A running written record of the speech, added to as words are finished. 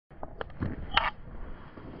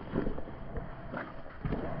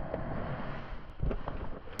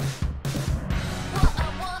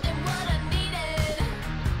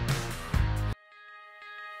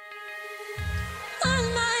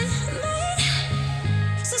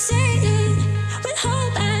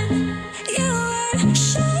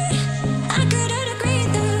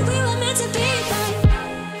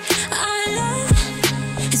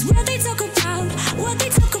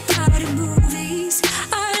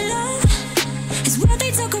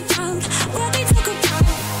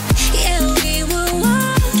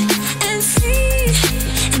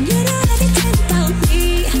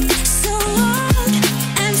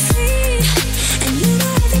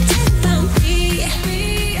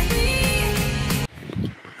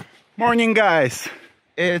Morning, guys.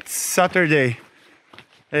 It's Saturday.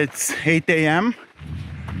 It's 8 a.m.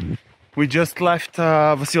 We just left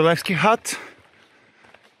Vasilevsky Hut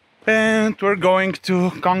and we're going to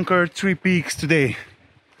conquer 3 peaks today.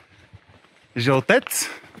 Želtec,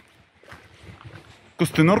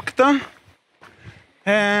 Kostunurkta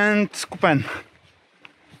and Kupen.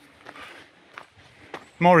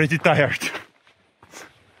 I'm already tired.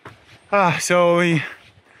 So we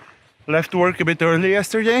left work a bit early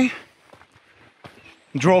yesterday,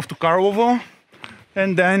 drove to Karlovo,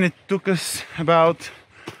 and then it took us about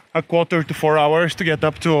a quarter to 4 hours to get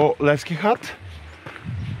up to Levski Hut.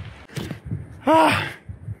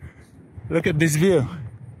 Look at this view.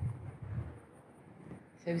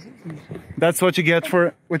 That's what you get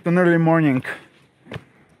with an early morning.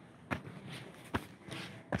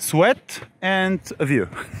 Sweat and a view.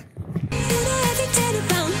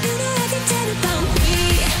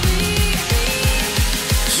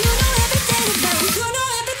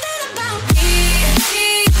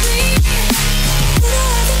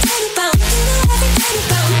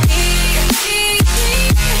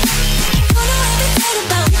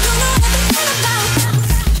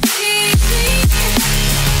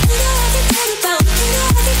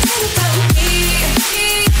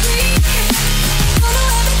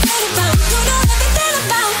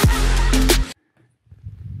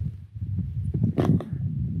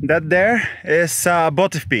 That there is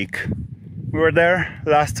Botev Peak. We were there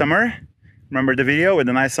last summer. Remember the video with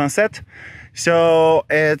the nice sunset? So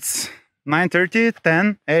it's 9:30,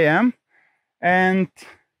 10 a.m. and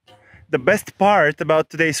the best part about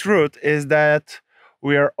today's route is that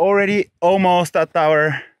we are already almost at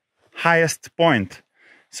our highest point.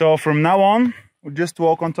 So from now on, we just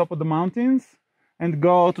walk on top of the mountains and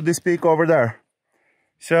go to this peak over there.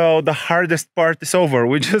 So the hardest part is over.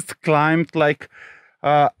 We just climbed like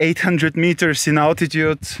 800 meters in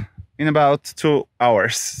altitude in about 2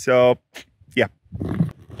 hours. So yeah.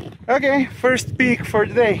 Okay, first peak for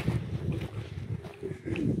the day.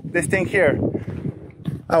 This thing here.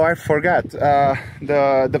 Oh, I forgot.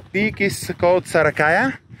 The peak is called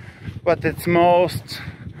Sarakaya, but it's most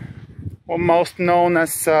known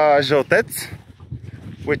as Želtec,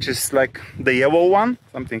 which is like the yellow one,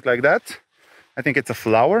 something like that. I think it's a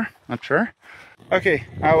flower, not sure. Okay,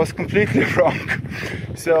 I was completely wrong.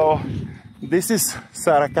 So this is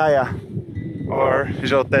Sarakaya or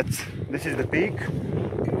Želtec. This is the peak,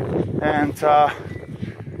 and oh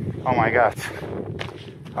my god,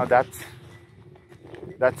 oh, that's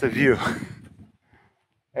a view.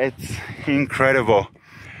 It's incredible,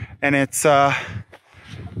 and it's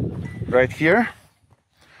right here,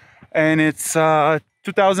 and it's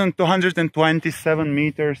 2,227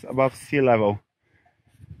 meters above sea level.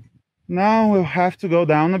 Now we'll have to go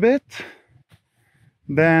down a bit,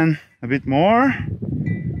 then a bit more,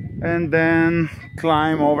 and then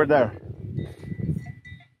climb over there.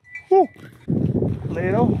 Woo.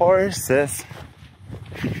 Little horses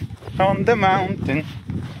on the mountain,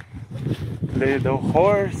 little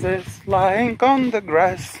horses lying on the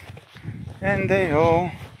grass, and they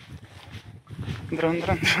all drun,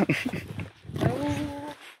 drun, drun.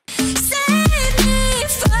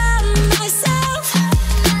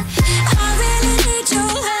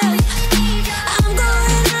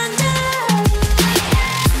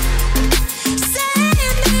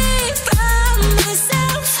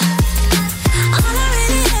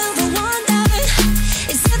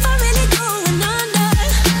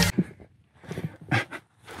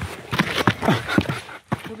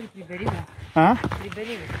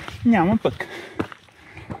 Няма пък.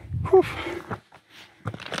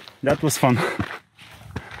 That was fun.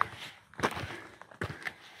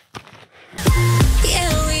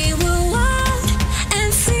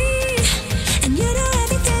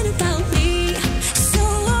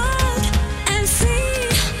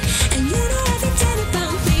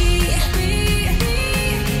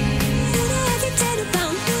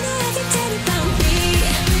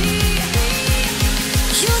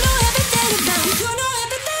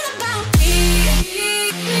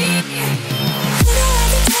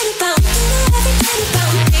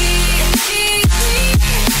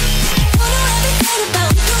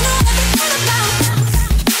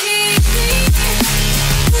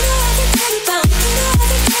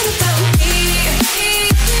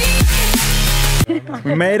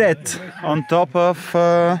 We made it on top of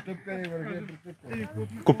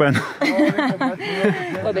Kupen.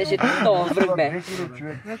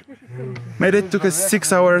 Made it, took us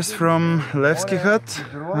 6 hours from Levski Hut.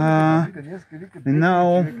 And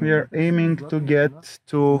now we are aiming to get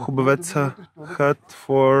to Hubovetsa Hut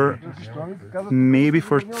for maybe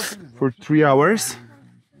for 3 hours,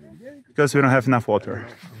 because we don't have enough water.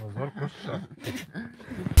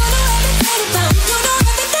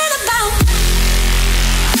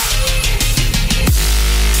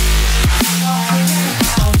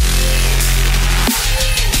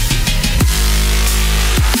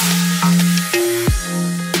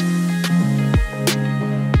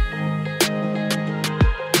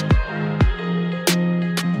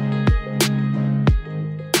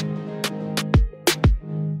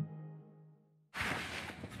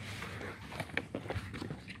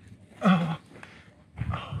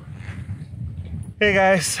 Hey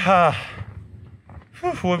guys,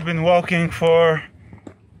 we've been walking for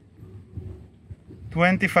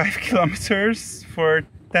 25 kilometers for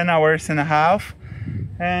 10 hours and a half,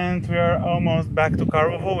 and we are almost back to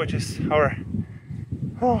Karlovo, which is our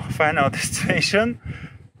final destination.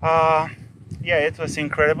 Yeah, it was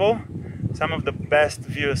incredible. Some of the best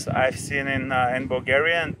views I've seen in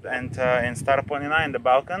Bulgaria and in Staroponina in the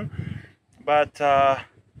Balkan, but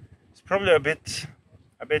it's probably a bit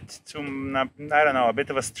too, I don't know, a bit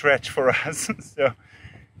of a stretch for us. So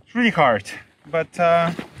it's really hard, but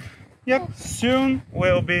yep, soon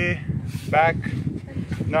we'll be back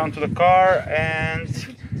down to the car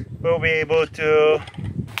and we'll be able to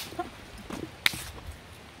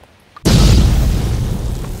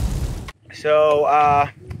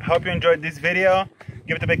hope you enjoyed this video.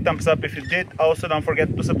 Give it a big thumbs up if you did. Also, don't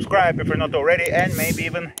forget to subscribe if you're not already, and maybe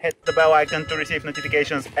even hit the bell icon to receive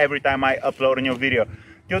notifications every time I upload a new video.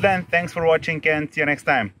 Till then, thanks for watching and see you next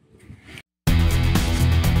time.